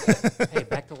hosting. Hey,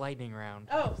 back to lightning round.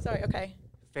 Oh, sorry. Okay.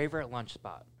 Favorite lunch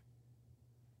spot?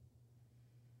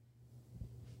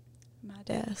 My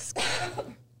desk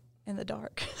in the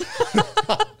dark,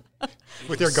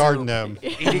 With your garden gnome.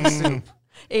 Eating soup.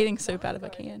 eating soup out of a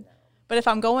can. But if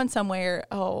I'm going somewhere,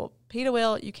 Pita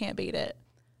Will, you can't beat it.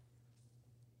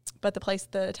 But the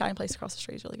Italian place across the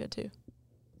street is really good too.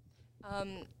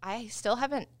 I still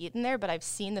haven't eaten there, but I've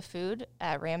seen the food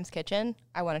at Ram's Kitchen.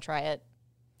 I want to try it.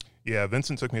 Yeah,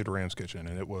 Vincent took me to Ram's Kitchen,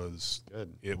 and it was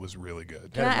Good. It was really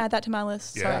good. Can I add that to my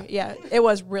list? Yeah. Sorry. Yeah, it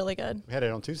was really good. We had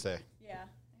it on Tuesday. Yeah.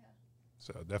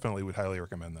 So definitely would highly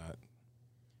recommend that.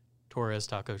 Torres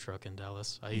Taco Truck in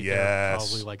Dallas. I eat Yes. there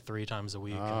probably like 3 times a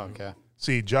week. Oh, and okay.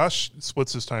 See, Josh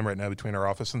splits his time right now between our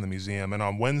office and the museum. And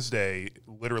on Wednesday,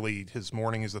 literally his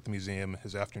morning is at the museum,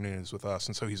 his afternoon is with us.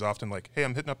 And so he's often like, hey,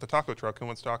 I'm hitting up the taco truck. Who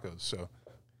wants tacos? So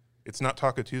it's not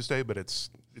Taco Tuesday, but it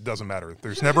doesn't matter.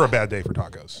 There's never a bad day for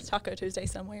tacos. Taco Tuesday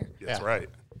somewhere. That's Yeah. right.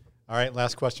 All right,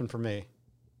 last question for me.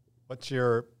 What's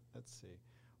your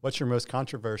most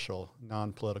controversial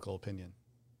non-political opinion?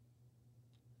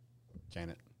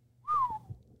 Janet.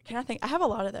 Can I think? I have a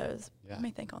lot of those. Yeah. Let me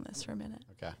think on this for a minute.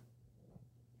 Okay.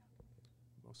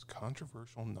 Most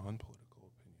controversial non-political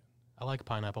opinion. I like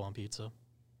pineapple on pizza.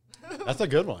 That's a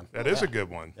good one. That is Yeah. a good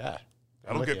one. Yeah.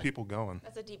 That'll with get you. people going.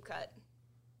 That's a deep cut.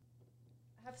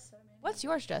 I have so many. What's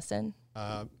yours, Justin?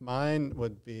 Mine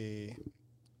would be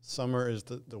summer is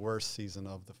the worst season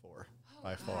of the 4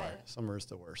 by far. God. Summer is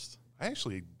the worst.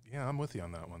 I'm with you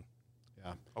on that one.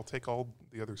 Yeah. I'll take all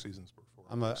the other seasons before.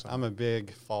 I'm a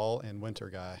big fall and winter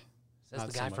guy. Says Not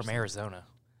the so guy much from so. Arizona.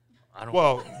 I don't.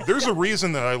 Well, there's a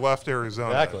reason that I left Arizona.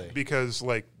 Exactly. Because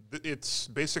like it's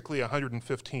basically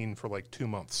 115 for like 2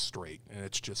 months straight, and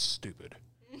it's just stupid.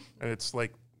 And it's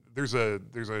like there's a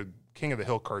King of the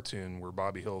Hill cartoon where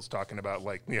Bobby Hill's talking about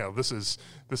like, you know, this is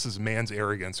man's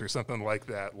arrogance or something like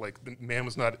that. Like the man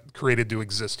was not created to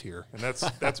exist here, and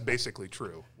that's basically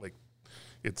true. Like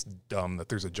it's dumb that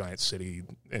there's a giant city,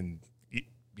 and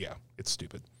yeah, it's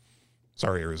stupid.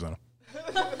 Sorry, Arizona.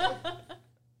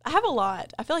 I have a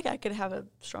lot. I feel like I could have a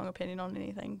strong opinion on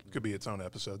anything. Could be its own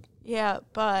episode. Yeah,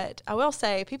 but I will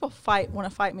say people want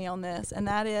to fight me on this, and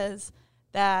that is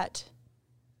that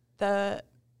the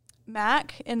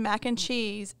Mac in mac and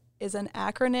cheese is an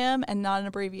acronym and not an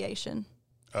abbreviation.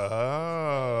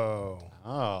 Oh.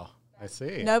 Oh, I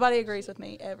see. Nobody agrees with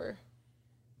me ever.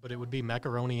 But it would be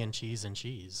macaroni and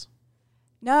cheese.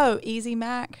 No, Easy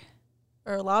Mac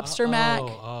or Lobster Mac.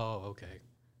 Oh, okay.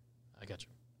 I got you.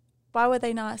 Why would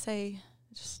they not say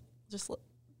just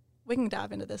we can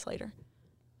dive into this later.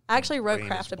 I actually wrote Brain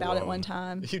Kraft is about it blown. one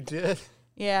time. You did?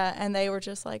 Yeah, and they were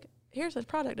just like, here's a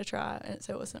product to try. And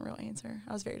so it wasn't a real answer.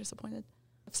 I was very disappointed.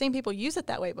 I've seen people use it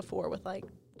that way before with like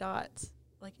dots,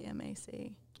 like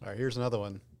MAC. All right, here's another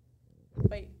one.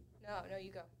 Wait. No,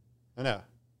 you go. I know.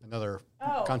 Another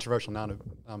Oh. controversial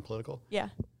non-political. Yeah.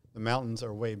 The mountains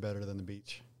are way better than the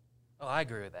beach. Oh, I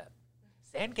agree with that.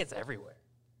 Sand gets everywhere.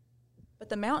 But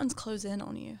the mountains close in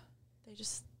on you. They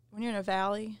just, when you're in a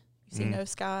valley, you see no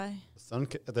sky.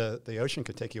 The ocean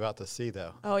could take you out to sea,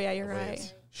 though. Oh, yeah, you're The right.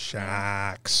 waves.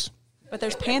 Sharks. But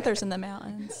there's panthers in the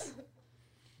mountains.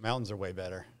 Mountains are way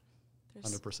better.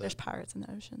 There's, 100%. There's pirates in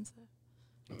the ocean. So.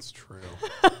 That's true.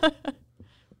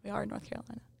 We are in North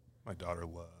Carolina. My daughter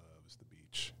loves the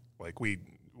beach. Like when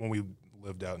we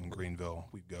lived out in Greenville,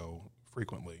 we'd go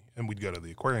frequently, and we'd go to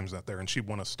the aquariums out there, and she'd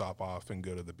want to stop off and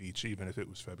go to the beach, even if it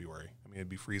was February. I mean, it'd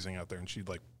be freezing out there, and she'd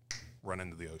like run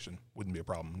into the ocean. Wouldn't be a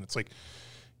problem. It's like,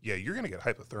 yeah, you're gonna get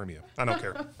hypothermia. I don't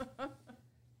care.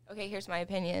 Okay, here's my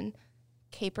opinion.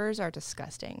 Capers are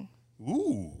disgusting.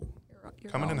 Ooh,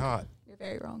 You're coming in wrong. hot. You're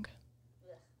very wrong.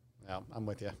 Yeah, I'm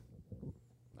with you.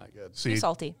 Not good. See, Too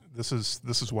salty. this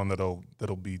is one that'll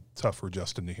be tough for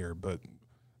Justin to hear, but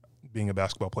being a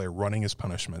basketball player, running is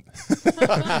punishment.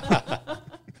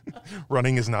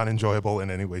 Running is not enjoyable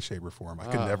in any way, shape, or form. I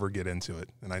could never get into it,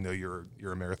 and I know you're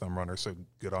a marathon runner, so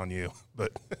good on you.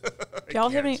 But Do y'all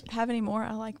have any more?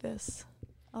 I like this.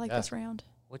 I like this round.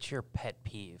 What's your pet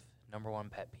peeve? Number one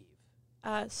pet peeve.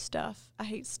 Stuff. I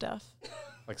hate stuff.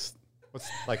 What's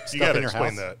like You stuff got to in your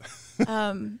explain house?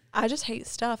 that. I just hate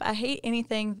stuff. I hate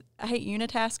anything. I hate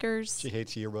unitaskers. She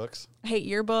hates yearbooks. I hate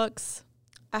yearbooks.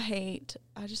 I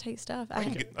just hate stuff. I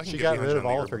can get She behind got you rid on of the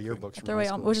all of her yearbook yearbooks from throw high away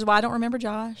all, school. which is why I don't remember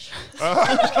Josh.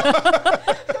 A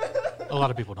lot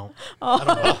of people don't.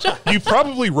 You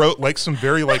probably wrote like some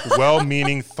very like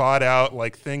well-meaning, thought-out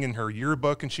like thing in her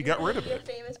yearbook, and she got rid of it.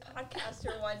 Famous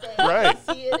podcaster one day. Right.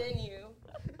 I see it in you.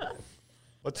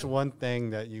 What's one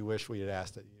thing that you wish we had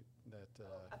asked that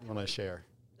you want to share?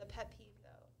 The pet peeve, though.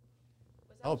 Was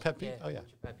that Oh, what pet peeve. Oh, yeah.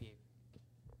 What's your pet peeve?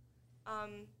 I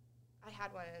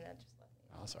had one and it just left me.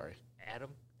 Oh, sorry.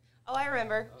 Adam? Oh, I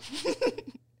remember.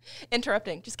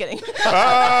 Interrupting. Just kidding.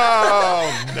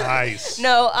 Oh, nice.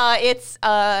 No, it's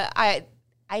I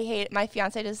hate it. My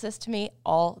fiance does this to me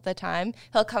all the time.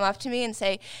 He'll come up to me and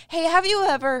say, "Hey, have you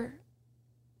ever?"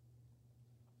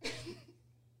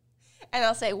 And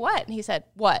I'll say, "What?" And he said,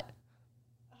 "What?"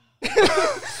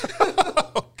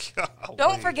 Oh, golly.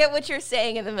 Don't forget what you're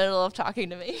saying in the middle of talking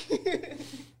to me.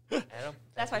 Adam?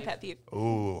 That's my pet peeve.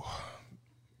 Oh,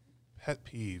 pet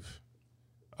peeve.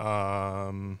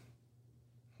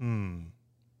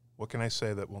 What can I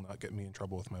say that will not get me in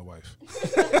trouble with my wife?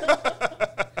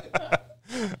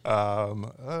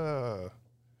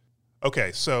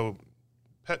 Okay, so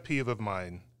pet peeve of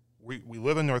mine. We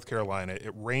live in North Carolina.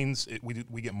 It rains.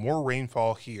 We get more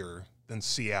rainfall here than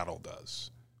Seattle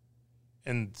does.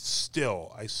 And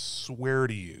still, I swear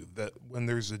to you that when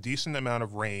there's a decent amount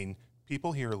of rain,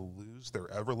 people here lose their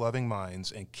ever-loving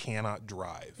minds and cannot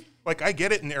drive. Like, I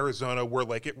get it in Arizona where,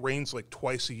 like, it rains, like,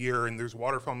 twice a year and there's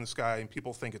water from the sky and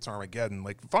people think it's Armageddon.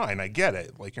 Like, fine, I get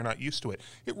it. Like, you're not used to it.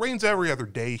 It rains every other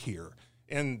day here.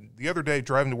 And the other day,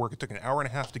 driving to work, it took an hour and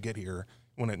a half to get here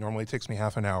when it normally takes me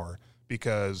half an hour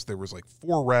because there was, like,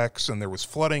 4 wrecks and there was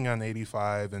flooding on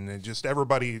 85 and it just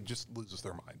everybody just loses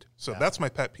their mind. So that's my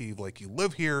pet peeve. Like, you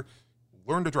live here,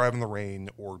 learn to drive in the rain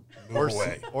or move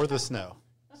away. Or the snow.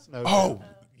 Snow. Oh,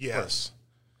 yes.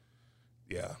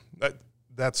 Yeah.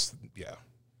 That's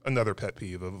another pet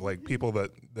peeve of like people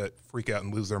that freak out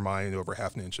and lose their mind over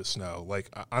half an inch of snow.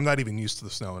 Like I'm not even used to the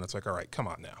snow and it's like, all right, come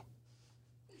on now.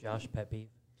 Josh, pet peeve?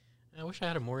 I wish I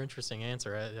had a more interesting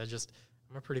answer.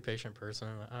 I'm a pretty patient person.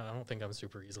 I don't think I'm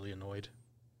super easily annoyed.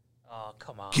 Oh,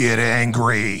 come on. Get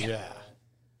angry. Yeah.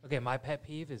 Okay, my pet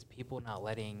peeve is people not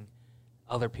letting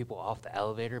other people off the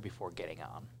elevator before getting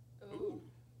on. Ooh.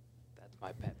 That's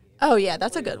my pet peeve. Oh yeah,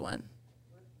 that's a good one.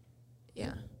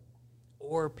 Yeah.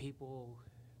 Or people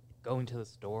going to the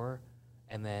store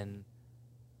and then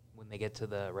when they get to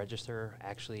the register,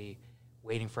 actually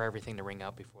waiting for everything to ring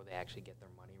up before they actually get their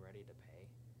money ready to pay.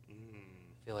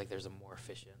 I feel like there's a more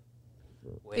efficient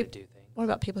way to do things. What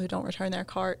about people who don't return their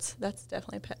carts? That's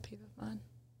definitely a pet peeve of mine.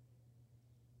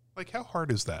 Like how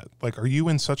hard is that? Like are you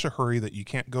in such a hurry that you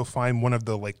can't go find one of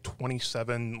the like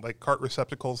 27 like cart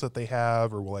receptacles that they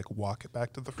have or like walk it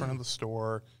back to the front of the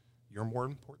store? You're more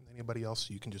important than anybody else,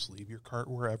 so you can just leave your cart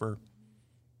wherever.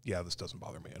 Yeah, this doesn't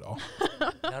bother me at all.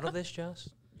 None of this, Josh?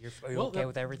 Are you Well, okay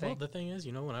with everything? Well, the thing is,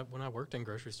 when I worked in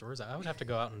grocery stores, I would have to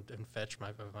go out and fetch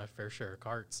my fair share of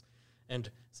carts. And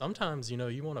sometimes,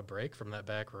 you want a break from that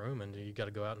back room and you got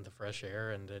to go out in the fresh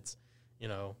air and it's,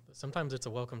 sometimes it's a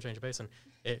welcome change of pace. And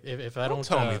if I don't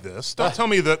tell me this. Don't tell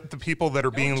me that the people that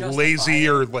are being lazy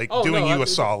are like doing you a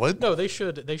solid. No, they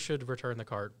should return the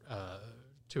cart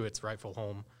to its rightful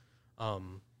home.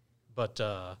 But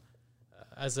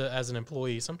as an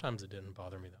employee, sometimes it didn't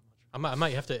bother me that much. I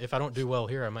might have to, if I don't do well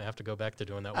here, I might have to go back to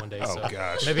doing that one day. Oh, so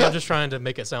gosh. Maybe I'm just trying to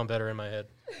make it sound better in my head.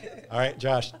 All right,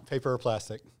 Josh, paper or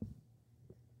plastic?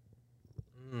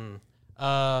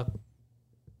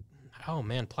 Oh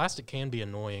man, plastic can be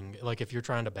annoying. Like if you're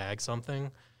trying to bag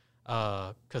something,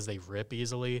 because they rip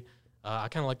easily. I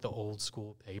kind of like the old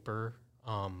school paper.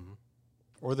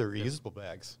 Or the reusable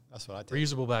bags. That's what I take.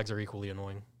 Reusable bags are equally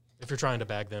annoying if you're trying to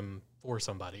bag them for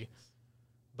somebody.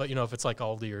 But, if it's like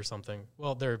Aldi or something,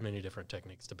 well, there are many different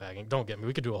techniques to bagging. Don't get me.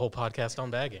 We could do a whole podcast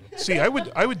on bagging. See, I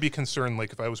would be concerned,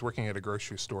 like, if I was working at a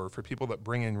grocery store, for people that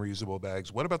bring in reusable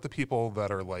bags. What about the people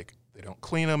that are, like, they don't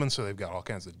clean them, and so they've got all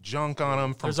kinds of junk on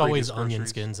them from There's always previous onion groceries?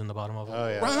 skins in the bottom of them. Oh,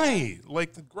 yeah. Right.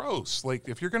 Like, gross. Like,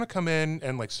 if you're going to come in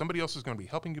and, like, somebody else is going to be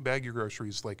helping you bag your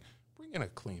groceries, like, bring in a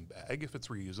clean bag if it's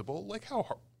reusable. Like, how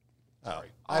hard? Oh,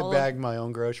 I bag my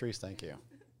own groceries. Thank you.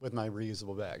 with my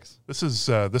reusable bags. This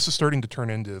is starting to turn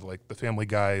into like the Family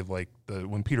Guy, like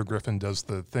when Peter Griffin does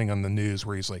the thing on the news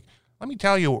where he's like, "Let me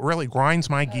tell you what really grinds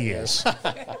my gears."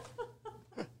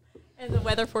 And the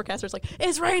weather forecaster's like,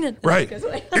 it's raining. And Right. it goes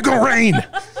away. It's gonna rain.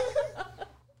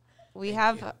 We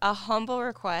have a humble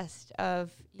request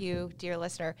of you, dear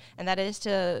listener, and that is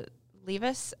to leave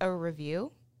us a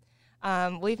review.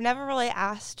 We've never really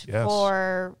asked Yes.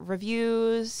 for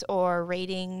reviews or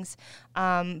ratings,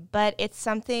 but it's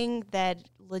something that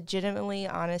legitimately,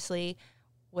 honestly,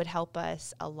 would help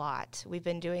us a lot. We've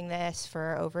been doing this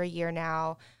for over a year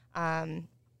now, and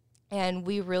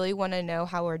we really want to know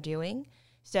how we're doing.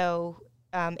 So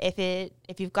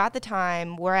if you've got the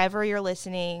time, wherever you're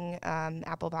listening,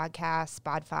 Apple Podcasts,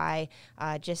 Spotify,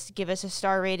 just give us a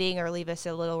star rating or leave us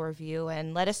a little review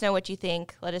and let us know what you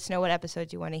think. Let us know what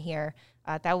episodes you want to hear.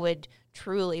 That would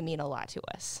truly mean a lot to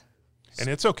us. And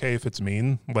it's okay if it's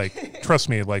mean. Like, trust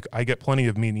me, like I get plenty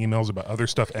of mean emails about other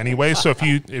stuff anyway. So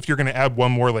if you're gonna add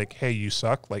one more, like, "Hey, you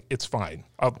suck," like it's fine.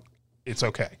 It's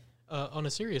okay. On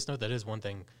a serious note, that is one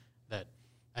thing that,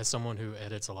 as someone who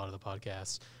edits a lot of the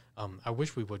podcasts, I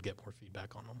wish we would get more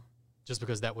feedback on them, just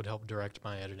because that would help direct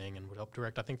my editing and would help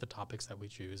direct, I think, the topics that we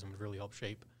choose and would really help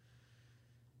shape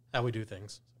how we do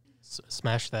things.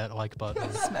 Smash that like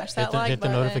button. Smash that Hit the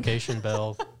notification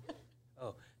bell.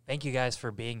 Oh, thank you guys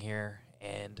for being here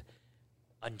and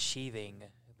unsheathing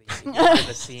the behind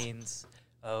the scenes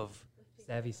of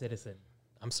Savvy Citizen.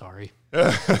 I'm sorry.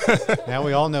 Now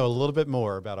we all know a little bit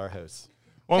more about our hosts.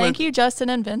 Well, Thank you, Justin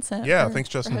and Vincent. Yeah, for- thanks,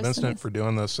 Justin for and hosting Vincent, us. for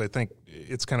doing this. I think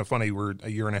it's kind of funny. We're a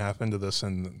year and a half into this,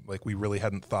 and like we really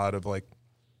hadn't thought of like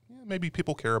maybe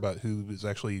people care about who is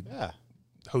actually Yeah.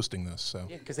 hosting this. So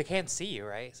Yeah, because they can't see you,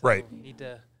 right? So Right. You need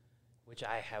to, which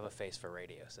I have a face for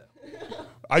radio, so.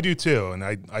 I do too, and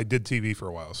I did TV for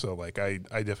a while, so like I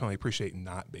definitely appreciate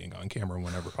not being on camera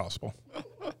whenever possible. All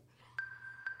right.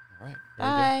 Very good.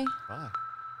 Bye. Bye.